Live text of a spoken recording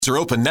are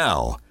open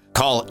now.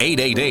 Call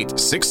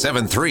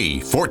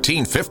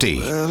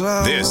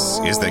 888-673-1450. This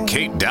is the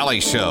Kate Dalley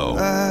Show.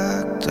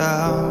 Back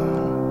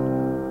down.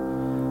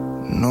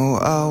 No,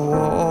 I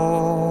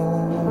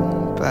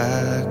won't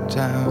back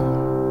down.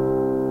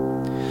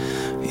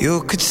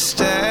 You could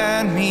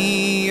stand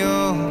me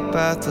up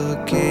at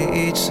the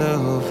gates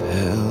of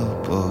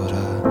hell, but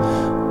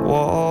I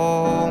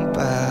won't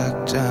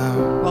back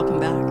down.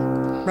 Welcome back.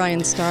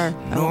 Ryan Starr.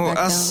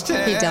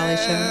 Kate Dalley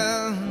Show.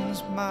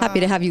 Happy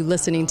to have you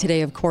listening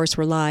today. Of course,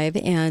 we're live,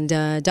 and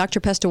Dr.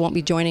 Pesto won't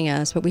be joining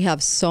us, but we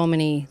have so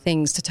many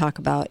things to talk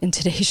about in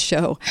today's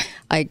show.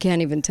 I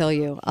can't even tell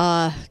you.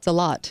 It's a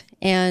lot,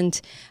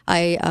 and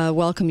I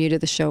welcome you to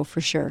the show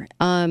for sure.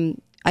 I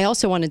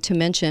also wanted to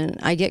mention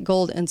I get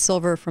gold and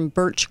silver from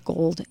Birch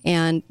Gold,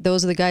 and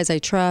those are the guys I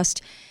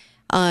trust.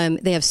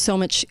 They have so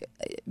much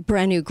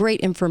brand new,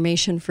 great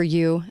information for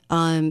you.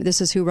 This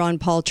is who Ron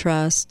Paul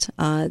trusts.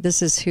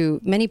 This is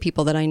who many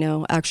people that I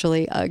know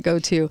actually go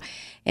to.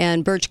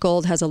 And Birch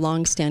Gold has a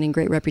long-standing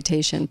great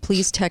reputation.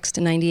 Please text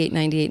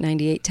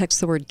 989898. Text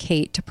the word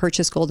Kate to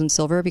purchase gold and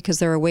silver, because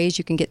there are ways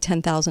you can get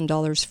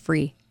 $10,000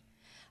 free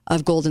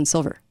of gold and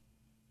silver.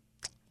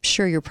 I'm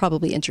sure you're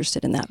probably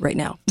interested in that right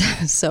now.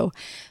 So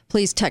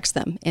please text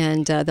them,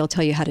 and they'll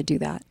tell you how to do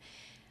that.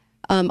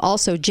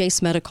 Also,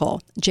 Jace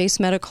Medical. Jace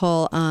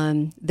Medical,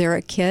 they're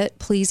a kit.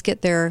 Please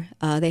get their,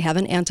 they have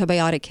an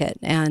antibiotic kit,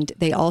 and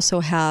they also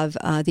have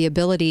the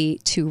ability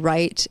to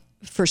write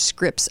for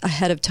scripts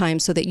ahead of time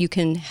so that you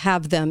can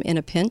have them in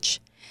a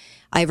pinch.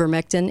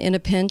 Ivermectin in a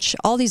pinch.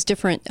 All these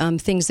different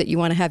things that you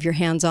want to have your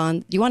hands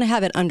on. You want to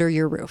have it under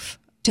your roof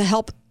to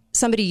help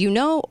somebody you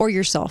know or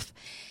yourself.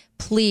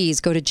 Please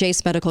go to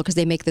Jace Medical, because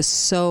they make this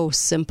so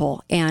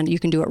simple, and you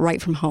can do it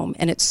right from home,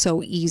 and it's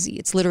so easy.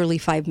 It's literally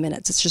 5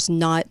 minutes. It's just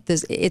not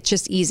this. It's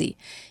just easy.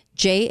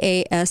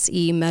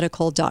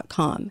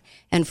 JASEmedical.com.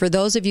 And for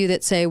those of you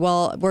that say,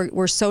 well,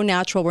 we're so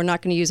natural, we're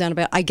not going to use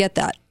antibiotics. I get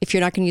that. If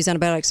you're not going to use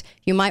antibiotics,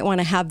 you might want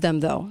to have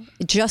them, though,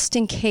 just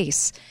in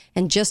case.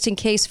 And just in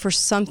case for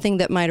something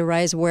that might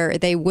arise where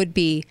they would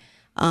be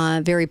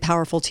very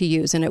powerful to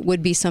use, and it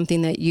would be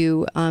something that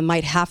you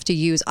might have to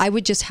use. I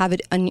would just have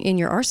it in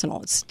your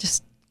arsenal. It's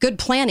just good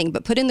planning,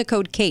 but put in the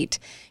code Kate.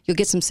 You'll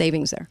get some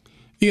savings there.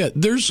 Yeah,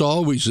 there's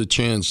always a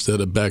chance that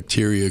a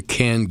bacteria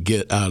can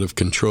get out of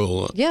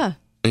control. Yeah.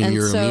 In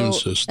your immune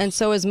system. And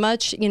so as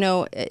much,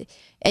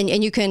 and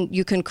you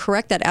can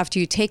correct that after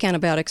you take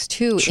antibiotics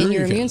too, sure, in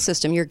your immune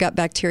system, your gut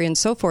bacteria and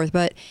so forth,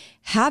 but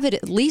have it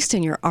at least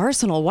in your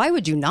arsenal. Why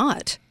would you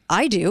not?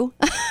 I do.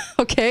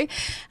 Okay.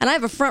 And I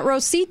have a front row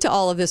seat to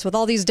all of this with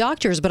all these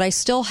doctors, but I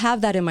still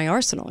have that in my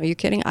arsenal. Are you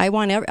kidding? I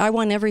want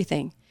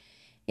everything.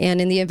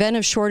 And in the event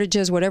of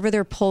shortages, whatever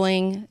they're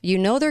pulling,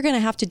 they're going to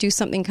have to do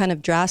something kind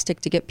of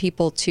drastic to get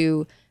people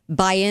to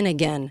buy in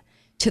again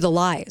to the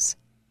lies.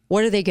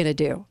 What are they going to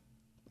do?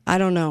 I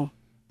don't know.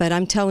 But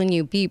I'm telling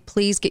you,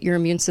 please get your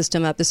immune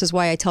system up. This is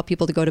why I tell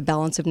people to go to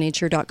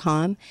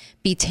balanceofnature.com.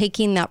 Be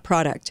taking that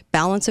product.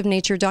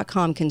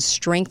 Balanceofnature.com can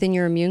strengthen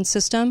your immune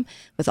system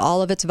with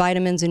all of its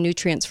vitamins and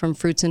nutrients from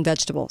fruits and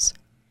vegetables.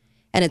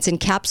 And it's in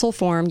capsule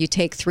form. You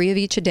take 3 of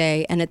each a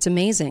day, and it's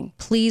amazing.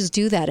 Please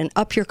do that, and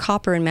up your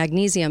copper and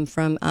magnesium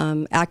from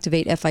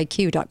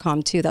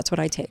activatefiq.com too. That's what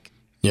I take.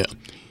 Yeah.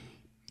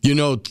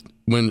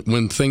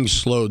 When things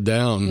slowed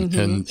down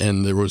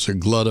and there was a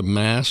glut of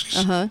masks,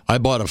 I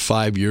bought a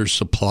 5-year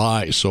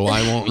supply so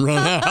I won't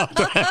run out.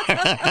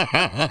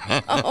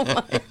 Oh,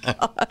 my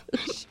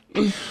gosh.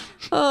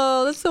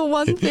 Oh, that's the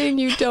one thing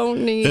you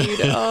don't need.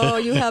 Oh,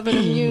 you have an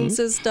immune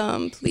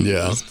system.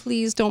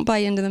 Please don't buy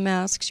into the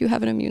masks. You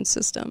have an immune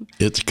system.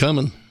 It's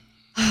coming.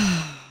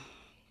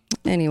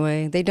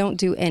 Anyway, they don't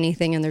do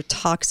anything, and they're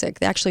toxic.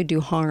 They actually do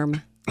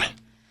harm.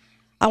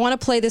 I want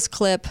to play this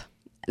clip.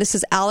 This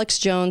is Alex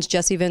Jones,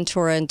 Jesse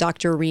Ventura, and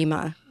Dr.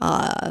 Rima.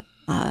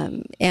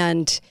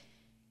 And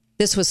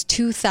this was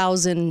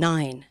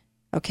 2009,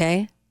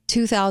 okay?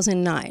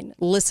 2009.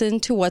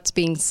 Listen to what's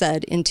being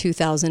said in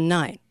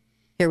 2009.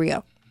 Here we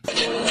go.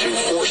 To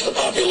force the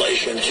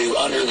population to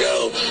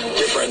undergo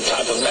different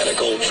type of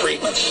medical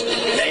treatments,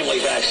 namely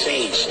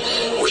vaccines.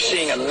 We're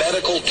seeing a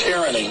medical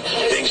tyranny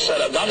being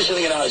set up, not just in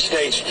the United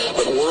States,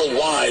 but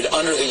worldwide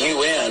under the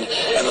UN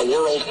and the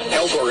World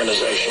Health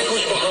Organization.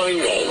 Who's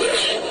behind all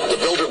this? The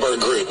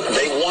Bilderberg Group.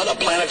 They want a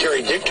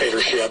planetary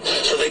dictatorship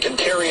so they can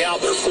carry out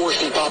their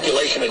forced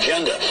depopulation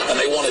agenda, and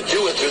they want to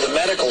do it through the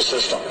medical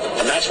system.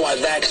 And that's why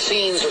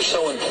vaccines are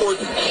so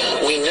important.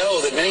 We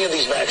know that many of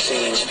these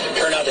vaccines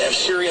turn out to have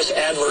serious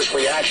adverse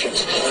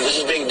reactions, and this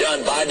is being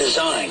done by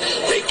design.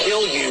 They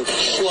kill you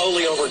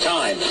slowly over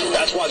time.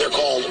 That's why they're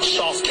called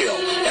soft kill.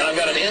 And I've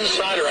got an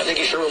insider I think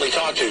you should really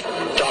talk to,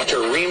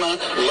 Dr. Rima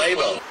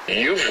Lebo.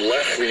 You've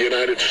left the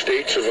United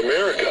States of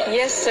America.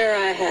 Yes, sir,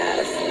 I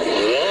have.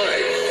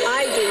 Why?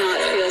 I do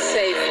not feel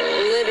safe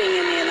living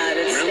in the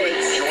United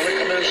Really? States. Do you want to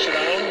come in and sit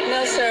down?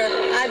 No, sir,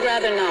 I'd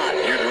rather not.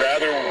 You'd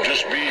rather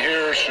just be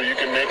here so you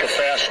can make a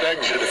fast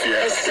exit if you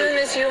have As soon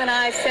as you and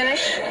I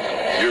finish,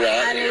 You're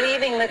out I'm here.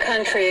 leaving the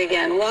country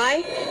again.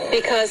 Why?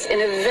 Because in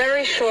a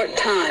very short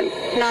time,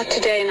 not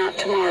today, not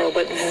tomorrow,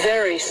 but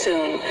very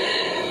soon,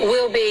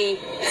 we'll be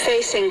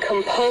facing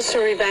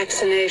compulsory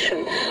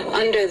vaccination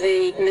under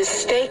the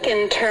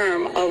mistaken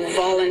term of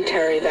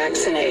voluntary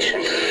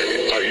vaccination.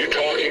 Are you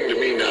talking to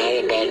me now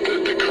about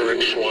the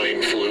current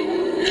swine flu?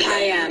 Is that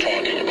I am. what you're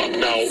talking about?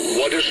 Now,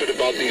 what is it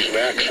about these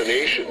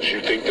vaccinations?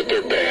 You think that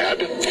they're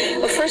bad?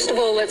 Well, first of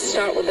all, let's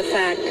start with the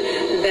fact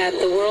that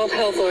the World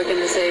Health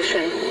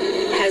Organization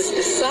has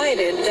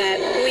decided that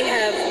we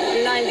have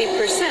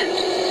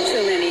 90%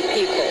 too many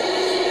people.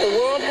 The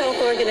World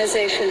Health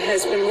Organization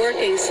has been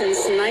working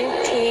since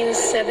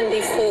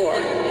 1974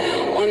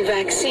 on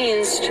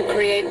vaccines to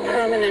create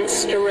permanent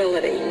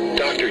sterility.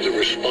 Doctor, the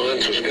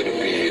response is going to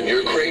be,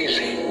 you're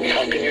crazy.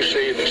 How can you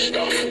say this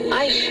stuff?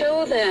 I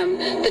show them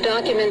the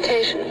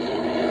documentation.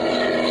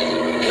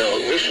 Now,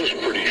 this is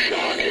pretty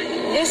shocking.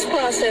 This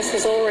process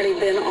has already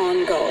been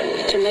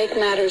ongoing. To make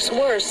matters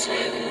worse,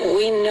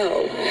 we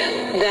know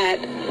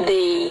that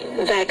the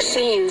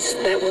vaccines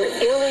that were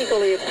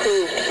illegally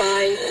approved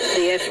by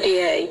the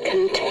FDA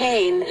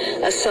contain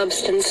a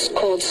substance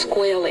called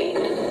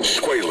squalene.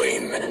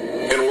 Squalene,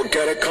 an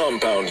organic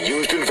compound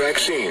used in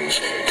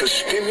vaccines to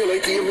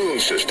stimulate the immune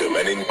system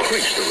and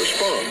increase the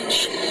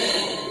response.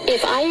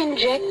 If I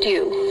inject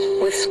you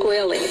with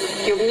squalene,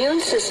 your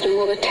immune system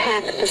will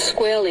attack the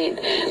squalene,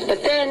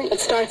 but then it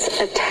starts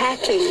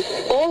attacking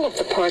all of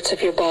the parts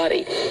of your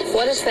body.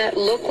 What does that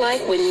look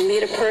like when you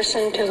meet a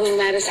person to whom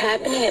that is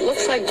happening? It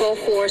looks like Gulf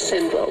War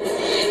syndrome.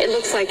 It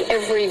looks like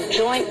every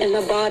joint in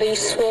the body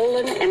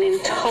swollen and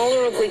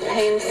intolerably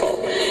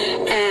painful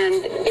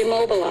and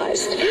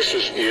immobilized. This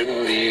is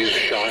in these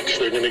shots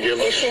they're going to give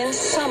It's us? in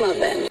some of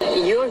them.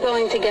 You're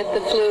going to get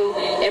the flu.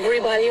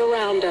 Everybody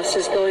around us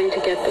is going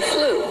to get the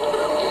flu.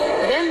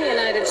 Then the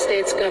United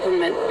States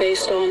government,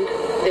 based on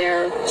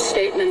their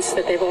statements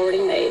that they've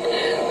already made,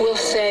 will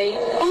say,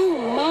 oh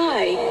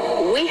my,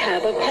 we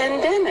have a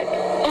pandemic.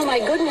 Oh my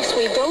goodness,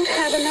 we don't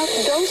have enough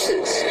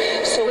doses.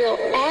 So we'll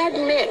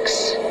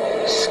admix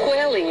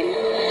squalene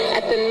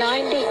at the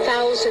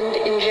 90,000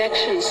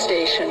 injection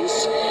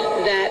stations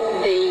that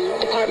the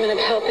Department of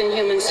Health and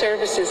Human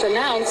Services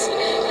announced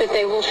that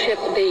they will ship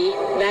the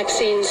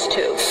vaccines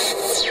to.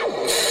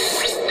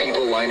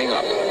 People lining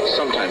up,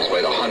 sometimes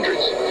by the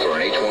hundreds, for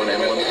an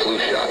H1N1 flu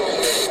shot.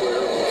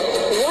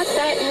 What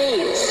that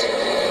means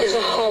is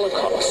a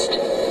Holocaust,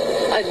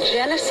 a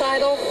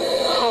genocidal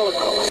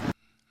Holocaust.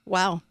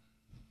 Wow.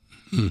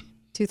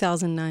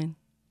 2009.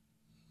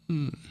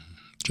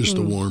 Just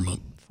a warm-up.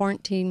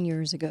 14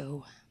 years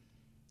ago.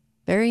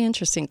 Very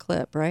interesting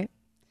clip, right?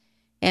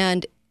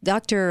 And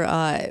Dr.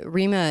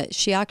 Rima,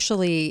 she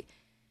actually,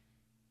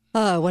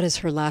 what is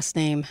her last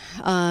name?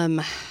 Blah,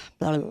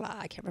 blah, blah,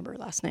 I can't remember her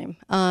last name.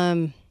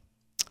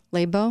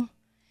 Labo.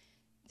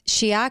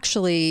 She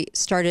actually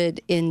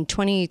started in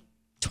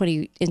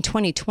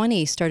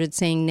 2020 started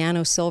saying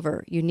nano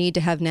silver. You need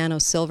to have nano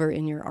silver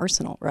in your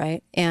arsenal,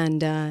 right?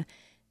 And the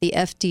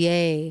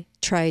FDA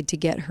tried to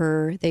get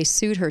her, they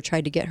sued her,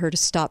 tried to get her to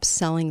stop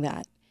selling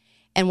that.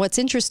 And what's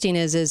interesting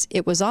is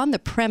it was on the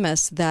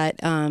premise that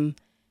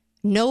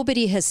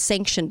nobody has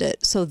sanctioned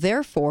it, so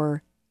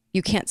therefore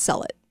you can't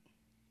sell it.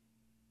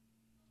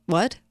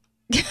 What?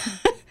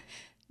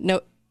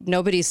 No,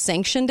 nobody's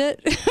sanctioned it.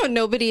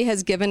 Nobody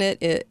has given it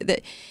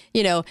that,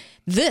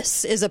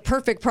 this is a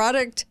perfect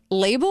product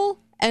label,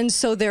 and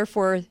so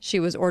therefore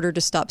she was ordered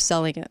to stop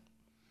selling it.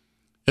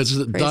 It's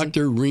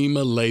Dr.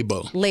 Rima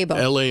Labo. Labo.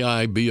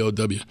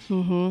 L-A-I-B-O-W.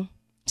 Mm-hmm.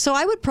 So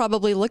I would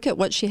probably look at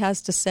what she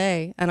has to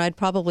say, and I'd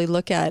probably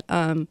look at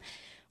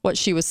what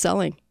she was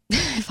selling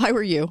if I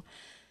were you.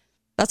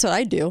 That's what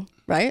I'd do,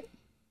 right?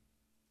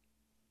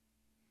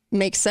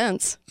 Makes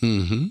sense.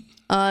 Mm-hmm.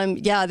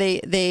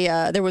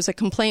 There was a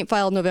complaint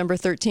filed November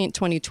 13th,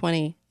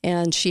 2020,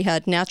 and she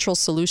had Natural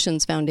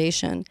Solutions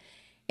Foundation.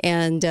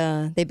 And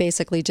they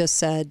basically just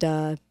said,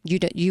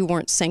 you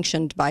weren't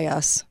sanctioned by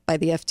us, by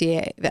the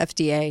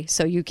FDA,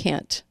 so you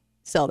can't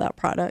sell that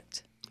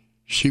product.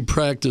 She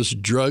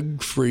practiced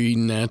drug-free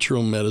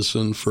natural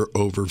medicine for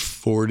over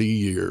 40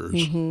 years.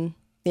 Mm-hmm.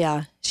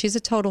 Yeah, she's a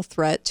total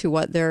threat to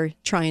what they're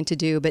trying to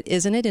do. But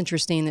isn't it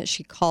interesting that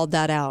she called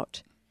that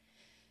out?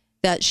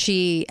 That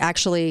she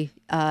actually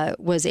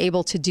was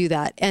able to do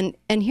that. And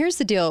here's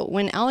the deal.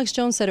 When Alex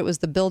Jones said it was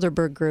the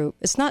Bilderberg Group,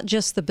 it's not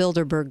just the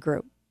Bilderberg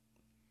Group.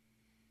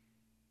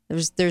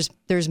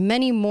 There's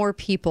many more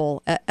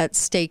people at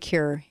stake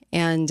here.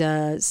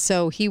 And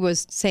so he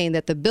was saying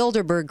that the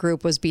Bilderberg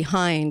Group was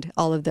behind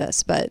all of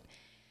this. But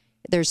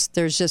there's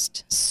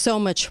just so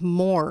much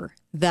more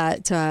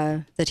that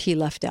he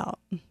left out.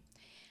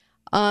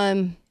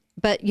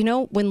 But,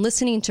 when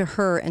listening to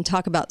her and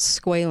talk about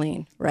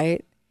squalene,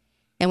 right?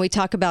 And we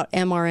talk about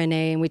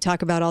mRNA and we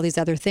talk about all these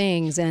other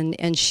things,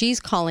 and she's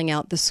calling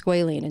out the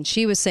squalene, and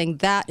she was saying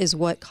that is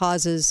what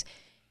causes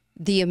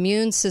the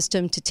immune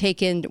system to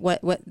take in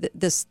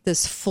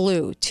this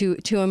flu,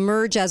 to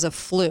emerge as a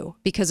flu,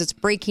 because it's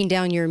breaking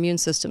down your immune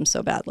system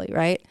so badly,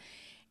 right?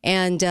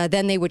 And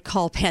then they would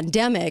call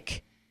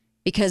pandemic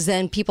because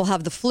then people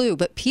have the flu.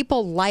 But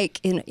people like,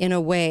 in a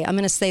way, I'm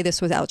going to say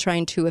this without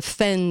trying to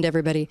offend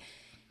everybody,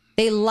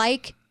 they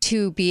like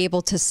to be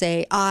able to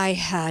say, I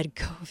had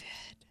COVID.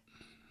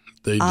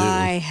 They do.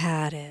 I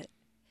had it.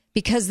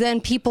 Because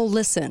then people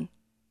listen.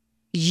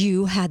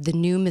 You had the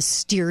new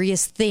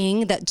mysterious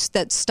thing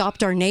that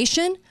stopped our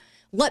nation?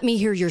 Let me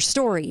hear your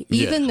story.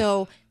 Even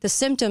though the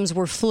symptoms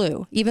were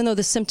flu, even though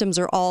the symptoms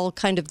are all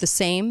kind of the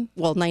same,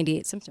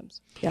 98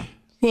 symptoms. Yeah.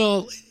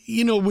 Well,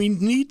 we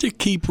need to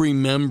keep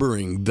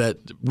remembering that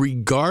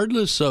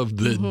regardless of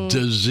the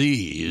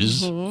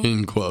disease,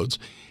 in quotes,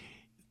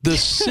 the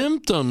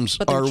symptoms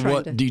are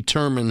what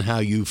determine how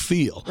you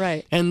feel.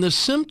 Right. And the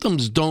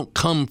symptoms don't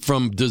come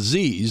from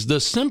disease.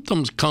 The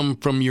symptoms come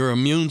from your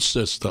immune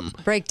system.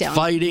 Breakdown.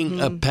 Fighting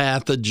a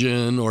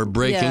pathogen or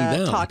breaking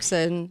down.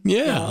 Toxin.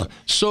 Yeah.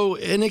 So,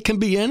 and it can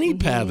be any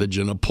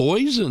pathogen, a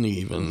poison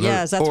even.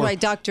 Yes, that's why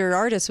Dr.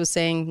 Artis was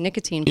saying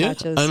nicotine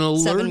patches. An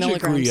allergic 7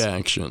 milligrams.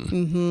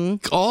 reaction.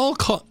 All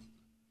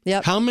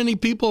Yep. How many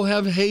people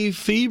have hay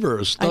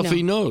fever,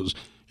 stuffy nose?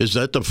 Is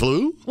that the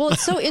flu? Well,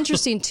 it's so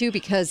interesting, too,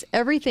 because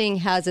everything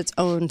has its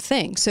own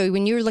thing. So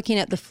when you're looking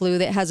at the flu,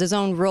 that has its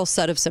own real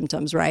set of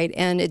symptoms, right?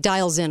 And it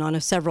dials in on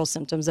several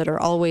symptoms that are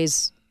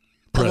always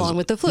present along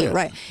with the flu,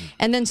 right?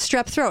 And then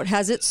strep throat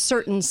has its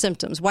certain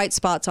symptoms, white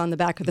spots on the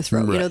back of the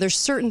throat. Right. There's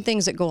certain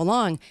things that go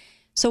along.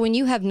 So when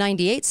you have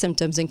 98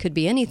 symptoms and could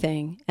be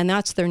anything, and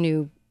that's the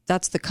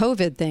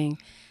COVID thing,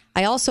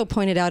 I also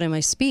pointed out in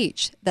my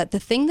speech that the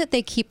thing that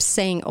they keep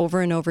saying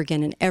over and over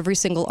again in every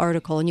single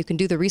article, and you can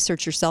do the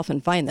research yourself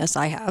and find this,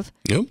 I have,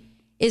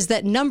 is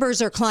that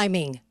numbers are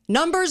climbing.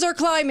 Numbers are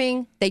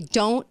climbing. They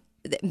don't,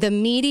 the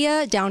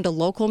media, down to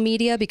local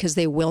media, because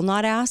they will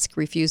not ask,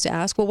 refuse to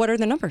ask, well, what are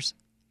the numbers?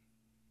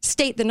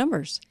 State the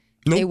numbers.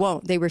 Nope. They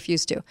won't. They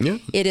refuse to. Yeah.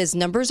 It is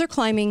numbers are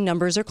climbing,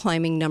 numbers are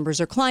climbing,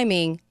 numbers are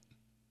climbing,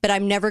 but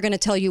I'm never going to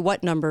tell you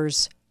what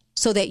numbers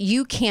so that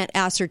you can't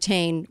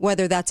ascertain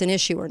whether that's an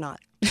issue or not.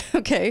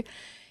 Okay,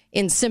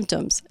 in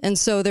symptoms. And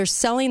so they're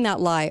selling that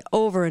lie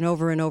over and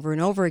over and over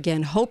and over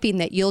again, hoping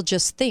that you'll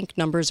just think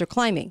numbers are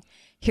climbing.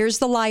 Here's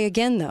the lie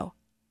again, though.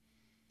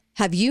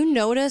 Have you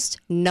noticed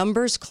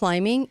numbers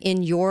climbing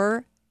in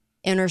your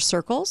inner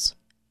circles,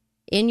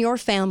 in your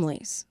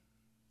families?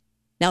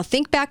 Now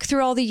think back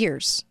through all the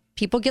years.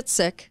 People get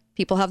sick,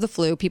 people have the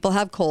flu, people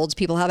have colds,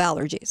 people have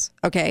allergies,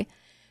 okay?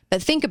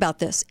 But think about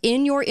this.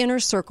 In your inner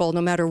circle,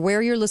 no matter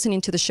where you're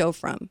listening to the show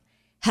from,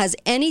 has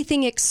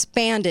anything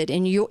expanded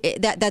in you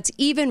that's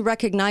even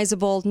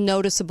recognizable,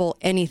 noticeable,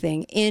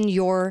 anything in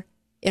your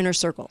inner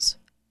circles?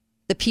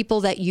 The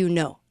people that you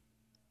know.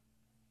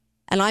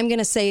 And I'm going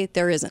to say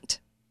there isn't.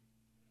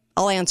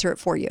 I'll answer it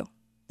for you.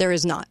 There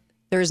is not.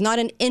 There is not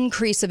an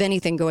increase of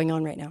anything going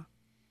on right now.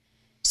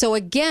 So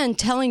again,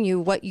 telling you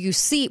what you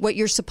see, what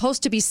you're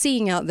supposed to be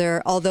seeing out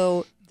there,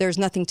 although there's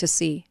nothing to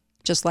see.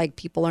 Just like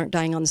people aren't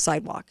dying on the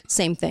sidewalk.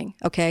 Same thing,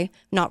 okay?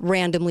 Not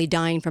randomly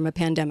dying from a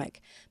pandemic.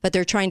 But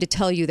they're trying to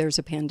tell you there's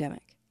a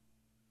pandemic.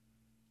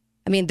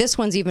 I mean, this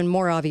one's even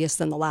more obvious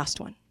than the last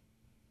one.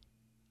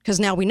 Because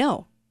now we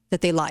know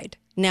that they lied.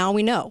 Now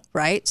we know,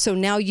 right? So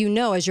now you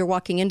know as you're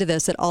walking into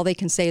this that all they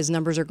can say is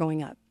numbers are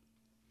going up.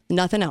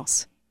 Nothing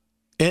else.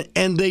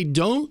 And they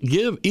don't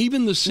give,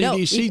 even the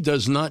CDC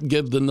does not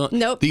give the number.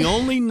 Nope. The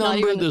only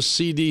number the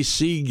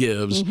CDC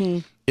gives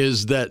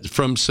is that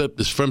from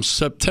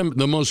September,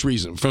 the most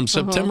recent, from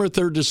September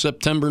 3rd to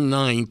September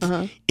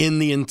 9th, in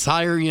the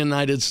entire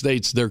United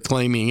States, they're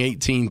claiming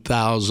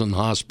 18,000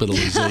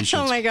 hospitalizations.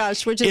 Oh my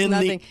gosh, which is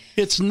nothing.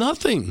 It's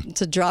nothing.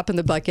 It's a drop in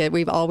the bucket.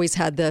 We've always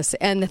had this.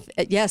 And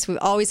yes, we've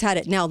always had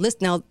it. Now,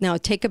 listen, now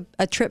take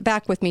a trip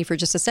back with me for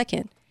just a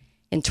second.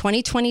 In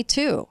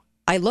 2022,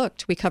 I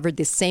looked, we covered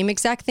the same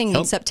exact thing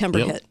when September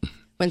hit.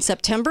 When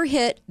September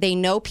hit, they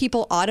know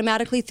people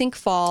automatically think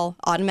fall,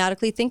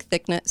 automatically think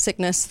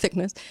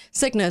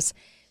sickness.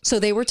 So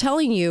they were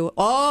telling you,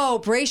 oh,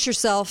 brace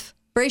yourself,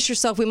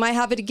 we might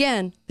have it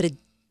again.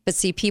 But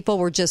see, people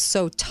were just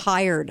so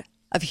tired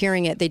of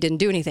hearing it, they didn't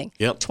do anything.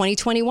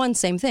 2021,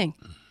 same thing.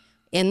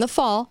 In the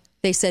fall,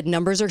 they said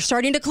numbers are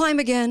starting to climb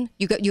again.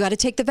 You got to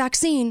take the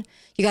vaccine.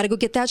 You got to go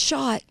get that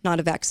shot. Not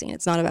a vaccine.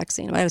 It's not a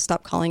vaccine. I got to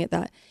stop calling it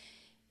that.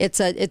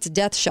 It's a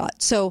death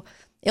shot. So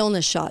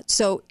illness shot.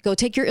 So go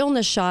take your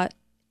illness shot.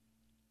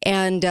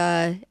 And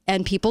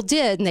people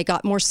did, and they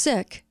got more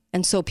sick.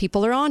 And so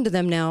people are on to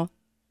them now.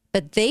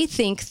 But they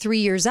think 3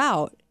 years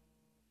out,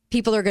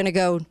 people are going to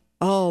go,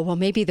 oh, well,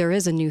 maybe there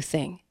is a new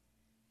thing.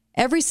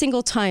 Every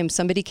single time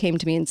somebody came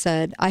to me and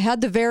said, I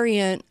had the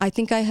variant, I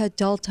think I had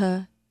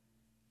Delta.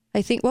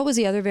 What was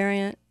the other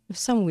variant?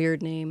 Some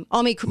weird name.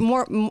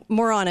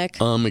 Moronic.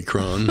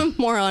 Omicron.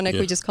 Moronic. Yeah.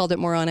 We just called it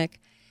moronic.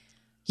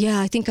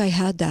 Yeah, I think I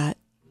had that.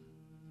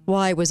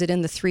 Why? Was it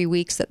in the 3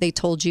 weeks that they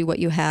told you what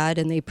you had,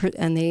 and they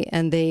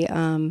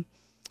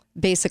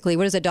basically,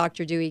 what does a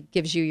doctor do? He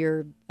gives you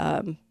your,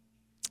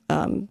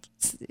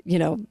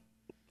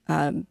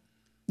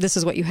 this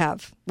is what you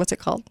have. What's it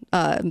called?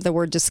 The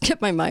word just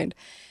skipped my mind.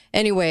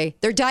 Anyway,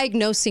 they're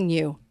diagnosing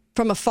you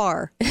from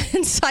afar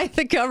inside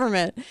the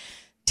government,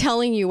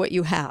 telling you what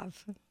you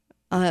have.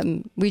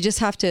 We just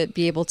have to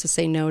be able to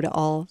say no to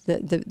all the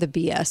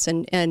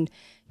BS and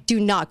do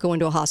not go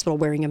into a hospital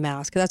wearing a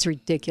mask. That's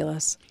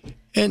ridiculous.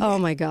 And, oh,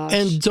 my gosh.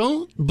 And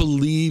don't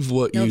believe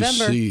what you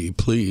see,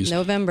 please.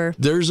 November.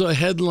 There's a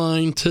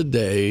headline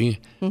today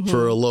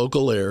for a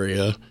local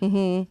area.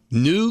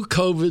 New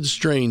COVID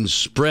strains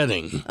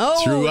spreading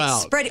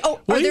throughout.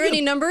 Are there any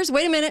numbers?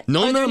 Wait a minute.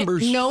 No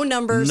numbers. No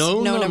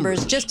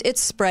numbers. Just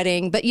it's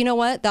spreading. But you know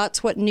what?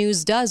 That's what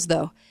news does,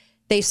 though.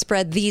 They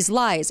spread these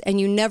lies. And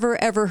you never,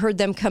 ever heard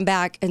them come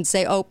back and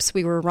say, oops,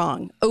 we were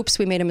wrong. Oops,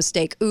 we made a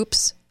mistake.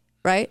 Oops.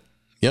 Right?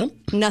 Yep.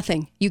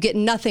 Nothing. You get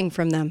nothing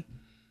from them.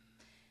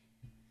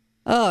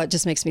 Oh, it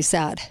just makes me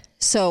sad.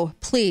 So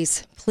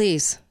please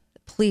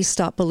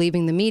stop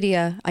believing the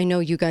media. I know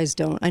you guys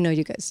don't. I know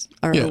you guys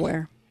are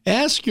aware.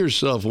 Ask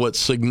yourself what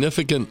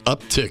significant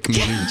uptick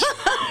means.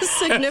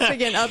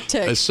 Significant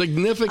uptick. A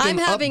significant uptick. I'm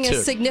having a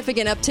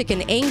significant uptick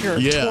in anger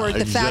toward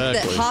the fact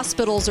that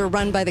hospitals are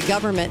run by the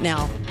government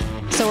now.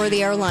 So are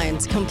the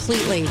airlines,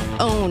 completely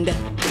owned.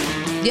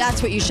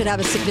 That's what you should have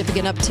a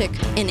significant uptick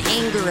in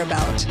anger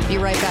about. Be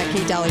right back,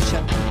 Kate Dalley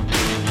Show.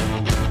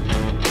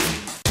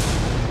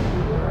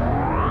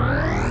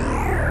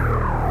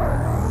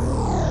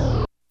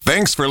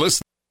 Thanks for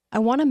listening. I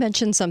want to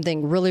mention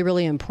something really,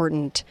 really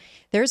important.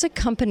 There's a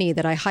company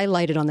that I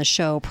highlighted on the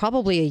show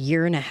probably a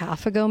year and a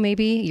half ago,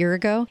 maybe a year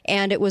ago.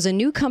 And it was a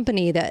new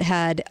company that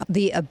had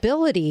the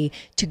ability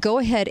to go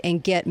ahead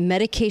and get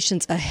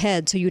medications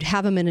ahead so you'd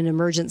have them in an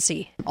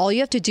emergency. All you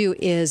have to do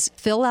is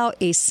fill out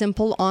a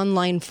simple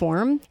online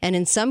form. And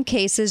in some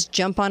cases,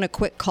 jump on a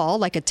quick call,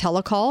 like a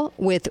telecall,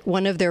 with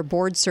one of their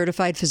board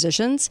certified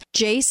physicians,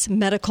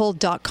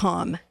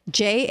 JaceMedical.com.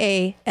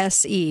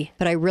 JASE.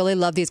 But I really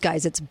love these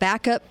guys. It's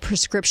Backup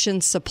Prescription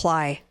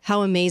Supply.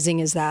 How amazing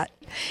is that?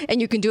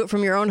 And you can do it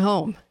from your own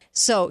home.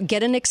 So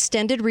get an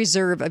extended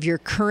reserve of your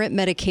current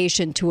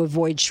medication to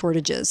avoid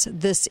shortages.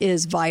 This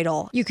is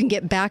vital. You can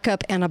get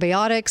backup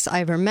antibiotics,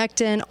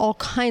 ivermectin, all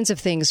kinds of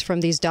things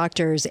from these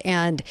doctors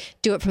and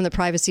do it from the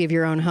privacy of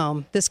your own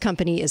home. This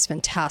company is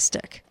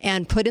fantastic.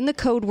 And put in the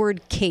code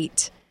word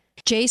Kate.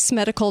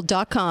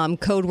 JaceMedical.com.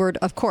 Code word,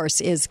 of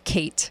course, is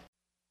Kate.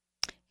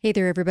 Hey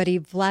there, everybody.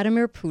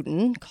 Vladimir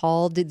Putin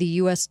called the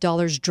U.S.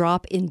 dollar's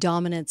drop in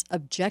dominance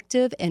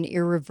objective and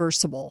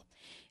irreversible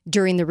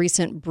during the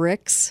recent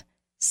BRICS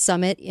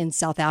summit in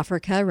South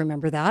Africa.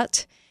 Remember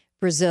that?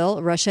 Brazil,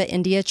 Russia,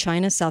 India,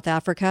 China, South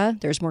Africa.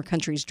 There's more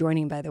countries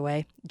joining, by the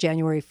way,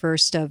 January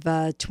 1st of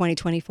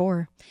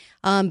 2024.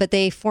 But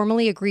they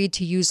formally agreed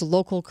to use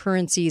local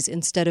currencies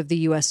instead of the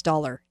U.S.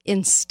 dollar.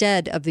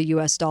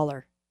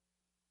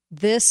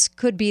 This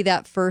could be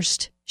that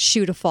first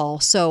shoe to fall.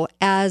 So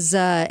as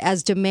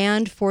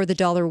demand for the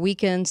dollar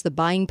weakens, the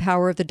buying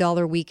power of the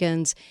dollar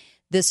weakens,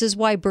 this is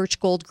why Birch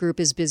Gold Group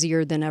is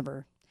busier than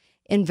ever.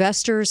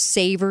 Investors,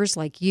 savers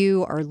like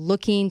you are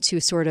looking to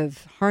sort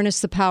of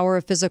harness the power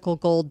of physical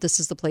gold. This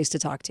is the place to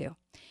talk to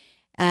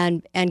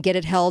and get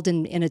it held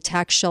in a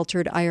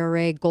tax-sheltered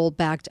IRA,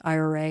 gold-backed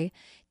IRA.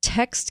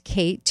 Text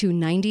Kate to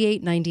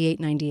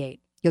 989898.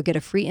 You'll get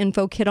a free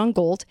info kit on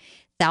gold.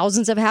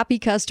 Thousands of happy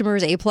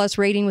customers, A+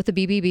 rating with the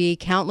BBB,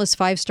 countless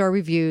 5-star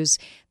reviews.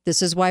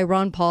 This is why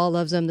Ron Paul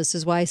loves them. This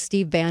is why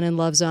Steve Bannon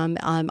loves them.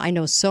 I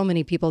know so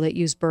many people that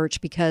use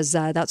Birch because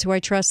that's who I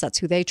trust. That's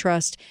who they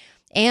trust.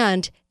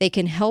 And they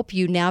can help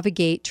you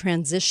navigate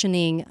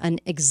transitioning an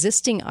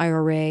existing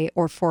IRA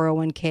or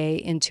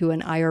 401k into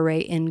an IRA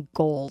in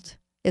gold.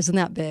 Isn't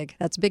that big?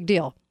 That's a big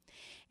deal.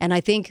 And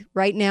I think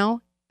right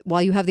now,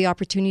 while you have the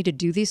opportunity to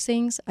do these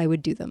things, I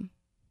would do them.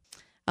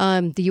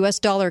 The U.S.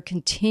 dollar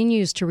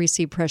continues to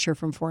receive pressure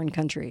from foreign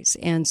countries.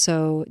 And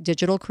so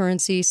digital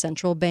currency,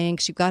 central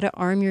banks, you've got to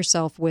arm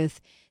yourself with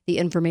the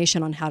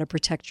information on how to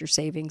protect your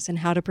savings and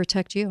how to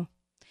protect you.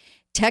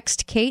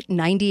 Text Kate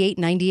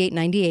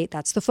 989898.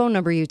 That's the phone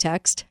number you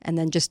text. And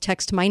then just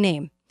text my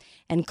name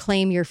and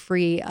claim your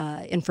free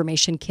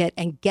information kit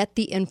and get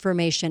the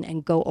information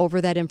and go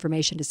over that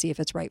information to see if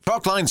it's right.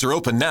 Talk lines are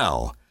open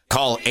now.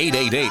 Call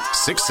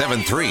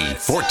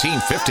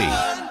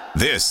 888-673-1450.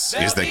 This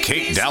is the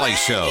Kate Dalley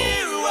Show.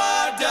 You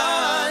are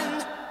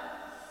done.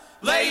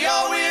 Lay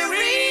your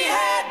weary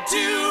head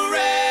to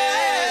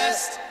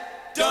rest.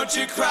 Don't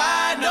you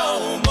cry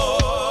no more.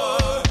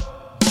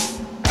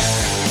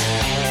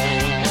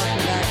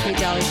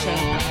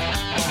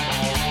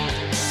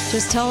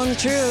 Just telling the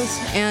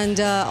truth. And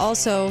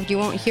also, you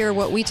won't hear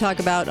what we talk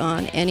about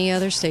on any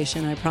other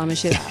station. I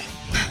promise you that.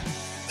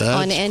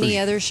 On any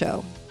other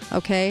show.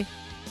 Okay?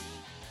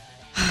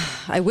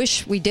 I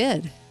wish we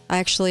did.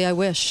 Actually, I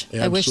wish.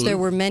 Absolutely. I wish there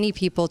were many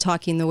people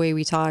talking the way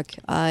we talk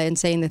and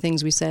saying the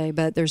things we say,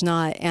 but there's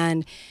not.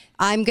 And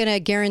I'm going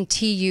to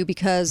guarantee you,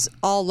 because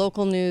all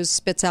local news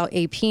spits out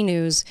AP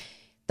news,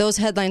 those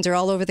headlines are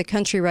all over the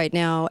country right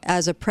now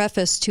as a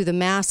preface to the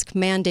mask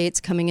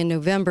mandates coming in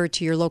November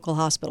to your local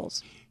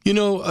hospitals. You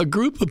know, a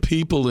group of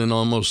people in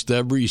almost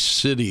every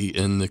city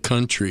in the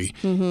country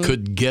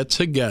could get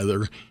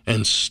together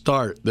and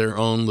start their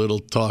own little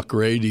talk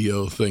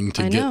radio thing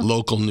to get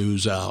local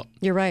news out.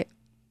 You're right.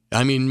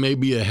 I mean,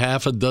 maybe a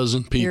half a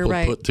dozen people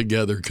put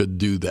together could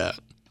do that.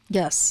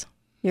 Yes.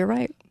 You're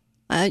right.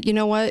 You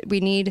know what? We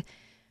need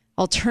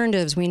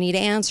alternatives. We need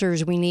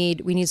answers. We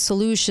need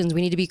solutions.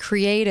 We need to be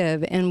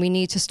creative, and we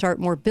need to start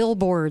more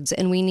billboards,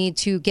 and we need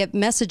to get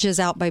messages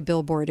out by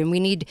billboard, and we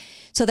need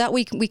so that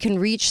we can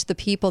reach the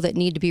people that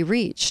need to be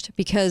reached,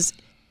 because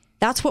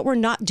that's what we're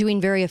not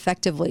doing very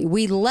effectively.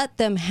 We let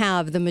them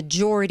have the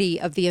majority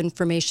of the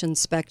information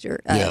spectrum,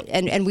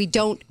 and we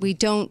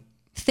don't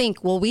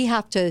think, well, we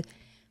have to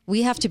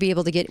be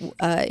able to get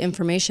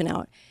information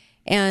out.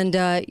 And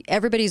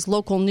everybody's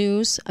local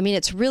news, I mean,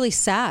 it's really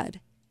sad.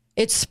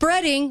 It's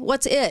spreading.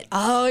 What's it?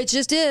 Oh, it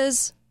just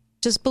is.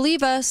 Just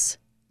believe us.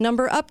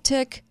 Number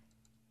uptick.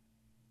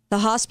 The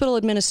hospital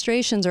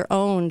administrations are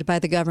owned by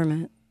the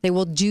government. They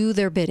will do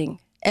their bidding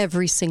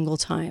every single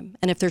time.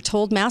 And if they're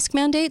told mask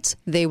mandates,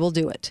 they will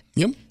do it.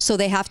 Yep. So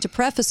they have to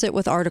preface it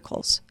with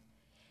articles.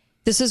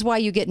 This is why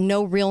you get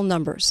no real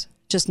numbers.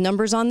 Just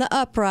numbers on the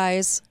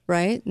uprise,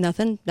 right?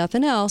 Nothing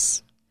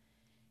else.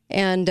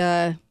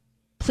 And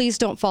please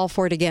don't fall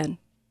for it again.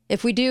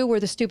 If we do, we're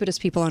the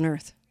stupidest people on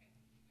earth.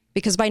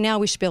 Because by now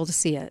we should be able to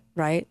see it,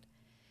 right?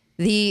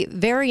 The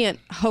variant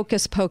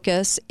hocus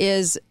pocus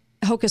is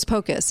hocus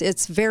pocus.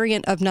 It's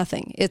variant of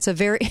nothing. It's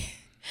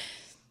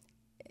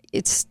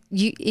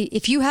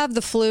if you have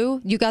the flu,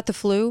 you got the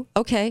flu,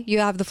 okay, you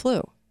have the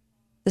flu.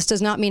 This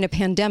does not mean a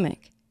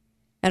pandemic.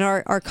 And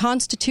our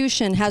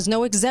Constitution has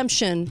no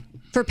exemption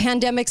for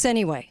pandemics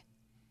anyway.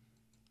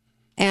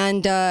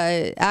 And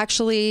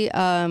actually,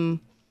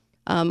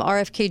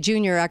 RFK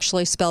Jr.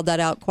 actually spelled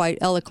that out quite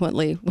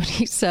eloquently when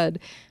he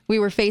said we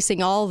were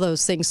facing all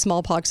those things,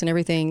 smallpox and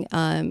everything.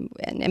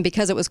 And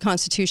because it was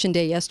Constitution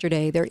Day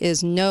yesterday, there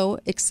is no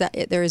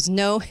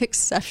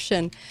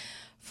exception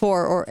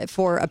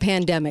for a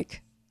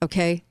pandemic.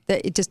 Okay,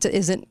 that it just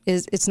isn't.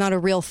 It's not a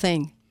real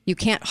thing. You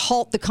can't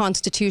halt the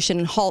Constitution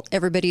and halt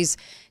everybody's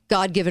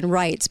God-given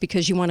rights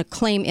because you want to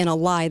claim in a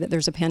lie that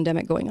there's a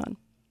pandemic going on.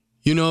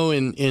 You know,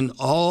 in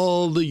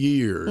all the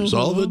years,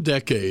 all the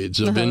decades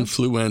of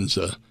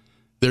influenza,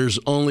 there's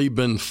only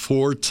been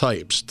 4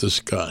 types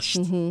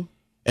discussed.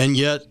 And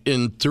yet,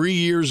 in 3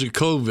 years of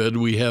COVID,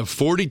 we have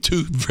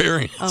 42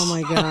 variants. Oh,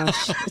 my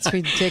gosh. It's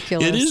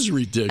ridiculous. It is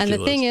ridiculous. And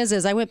the thing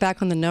is I went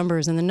back on the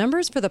numbers, and the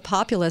numbers for the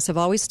populace have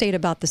always stayed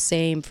about the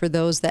same for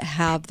those that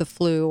have the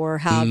flu or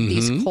have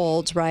these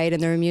colds, right?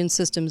 And their immune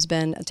system's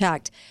been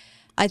attacked.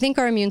 I think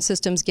our immune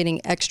system's getting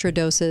extra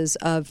doses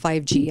of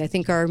 5G. I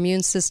think our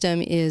immune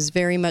system is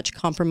very much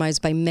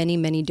compromised by many,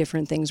 many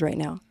different things right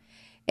now.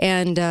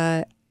 And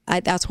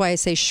that's why I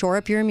say shore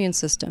up your immune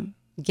system.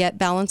 Get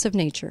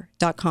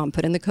balanceofnature.com.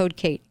 Put in the code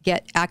Kate.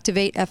 Get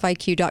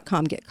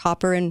activatefiq.com. Get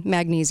copper and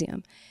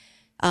magnesium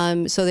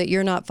so that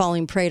you're not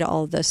falling prey to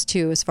all of this,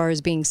 too, as far as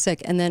being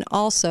sick. And then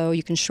also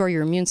you can shore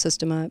your immune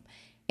system up.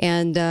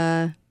 And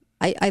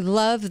I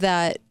love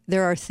that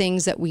there are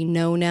things that we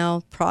know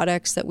now,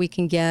 products that we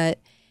can get.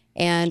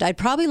 And I'd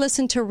probably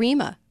listen to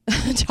Rima,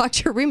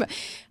 Dr. Rima.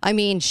 I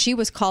mean, she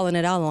was calling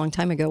it out a long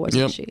time ago,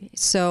 wasn't she?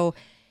 So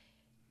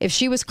if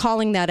she was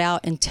calling that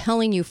out and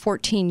telling you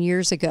 14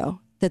 years ago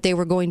that they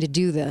were going to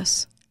do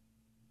this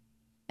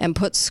and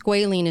put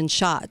squalene in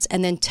shots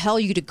and then tell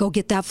you to go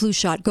get that flu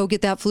shot, go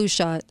get that flu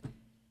shot.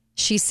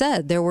 She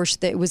said it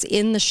was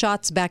in the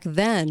shots back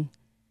then,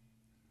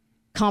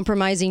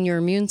 compromising your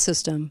immune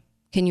system.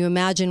 Can you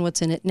imagine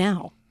what's in it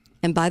now?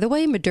 And by the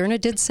way, Moderna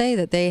did say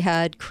that they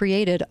had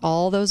created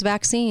all those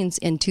vaccines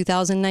in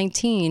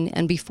 2019.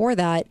 And before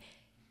that,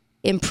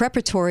 in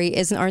preparatory,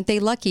 aren't they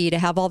lucky to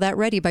have all that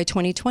ready by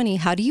 2020?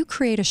 How do you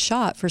create a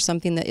shot for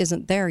something that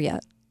isn't there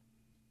yet?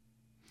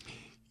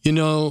 You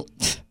know,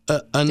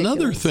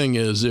 another thing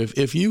is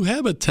if you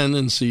have a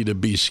tendency to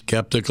be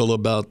skeptical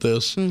about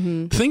this,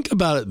 think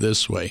about it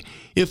this way.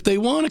 If they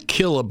want to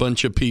kill a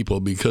bunch of people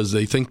because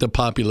they think the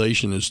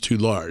population is too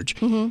large,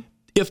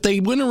 if they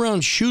went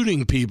around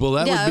shooting people,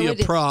 that would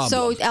be a problem.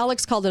 So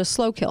Alex called it a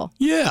slow kill.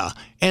 Yeah.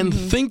 And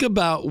think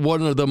about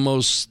one of the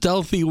most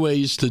stealthy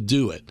ways to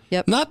do it.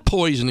 Yep. Not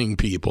poisoning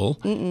people,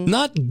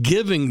 not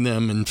giving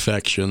them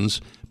infections,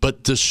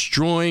 but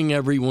destroying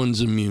everyone's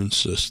immune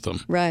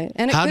system. Right.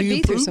 And it could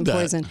be through some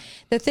poison.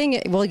 The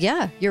thing, well,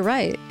 yeah, you're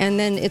right. And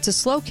then it's a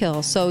slow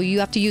kill. So you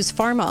have to use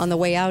pharma on the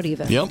way out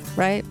even. Yep.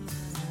 Right?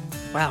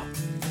 Wow.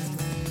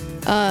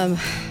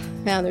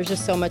 Man, there's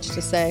just so much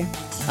to say.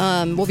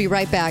 We'll be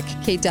right back.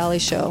 Kate Dalley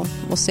Show.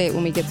 We'll say it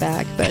when we get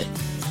back. But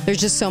there's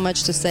just so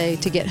much to say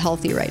to get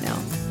healthy right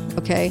now.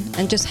 Okay?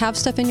 And just have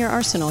stuff in your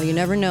arsenal. You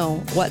never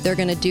know what they're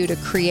going to do to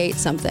create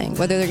something.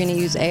 Whether they're going to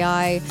use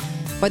AI,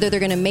 whether they're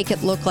going to make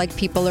it look like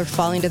people are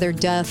falling to their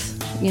death,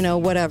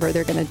 whatever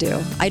they're going to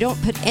do. I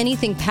don't put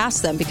anything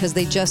past them because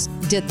they just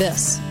did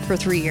this for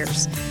 3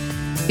 years.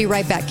 Be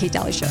right back. Kate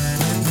Dalley Show.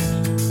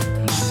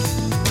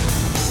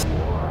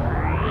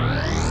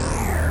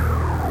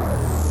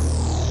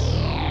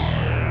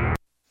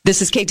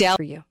 This is Kate Dalley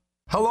for you.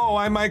 Hello,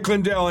 I'm Mike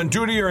Lindell, and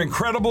due to your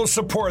incredible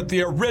support,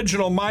 the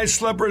original My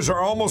Slippers are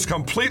almost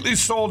completely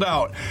sold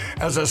out.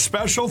 As a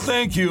special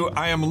thank you,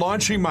 I am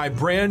launching my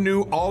brand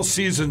new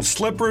all-season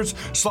slippers,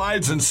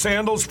 slides, and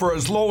sandals for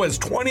as low as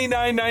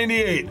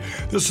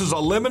 $29.98. This is a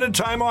limited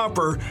time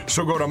offer,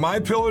 so go to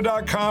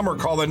MyPillow.com or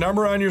call the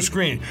number on your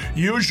screen.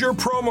 Use your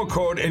promo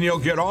code, and you'll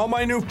get all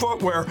my new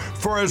footwear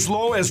for as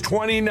low as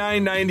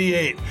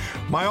 $29.98.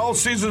 My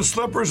all-season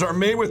slippers are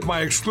made with my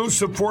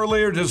exclusive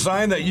 4-layer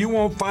design that you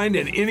won't find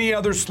in any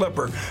other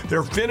slipper.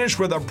 They're finished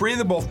with a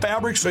breathable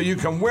fabric so you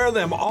can wear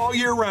them all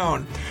year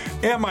round.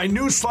 And my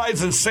new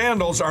slides and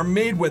sandals are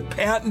made with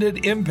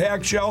patented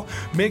impact gel,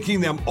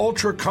 making them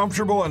ultra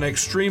comfortable and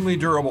extremely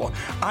durable.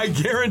 I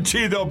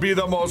guarantee they'll be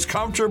the most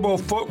comfortable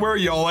footwear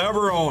you'll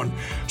ever own.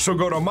 So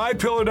go to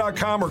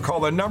MyPillow.com or call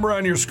the number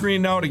on your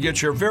screen now to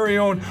get your very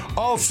own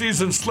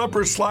all-season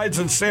slippers, slides,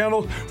 and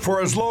sandals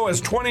for as low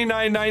as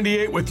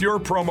 $29.98 with your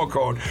promo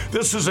code.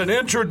 This is an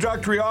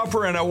introductory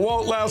offer and it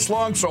won't last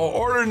long, so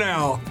order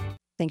now.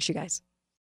 Thanks, you guys.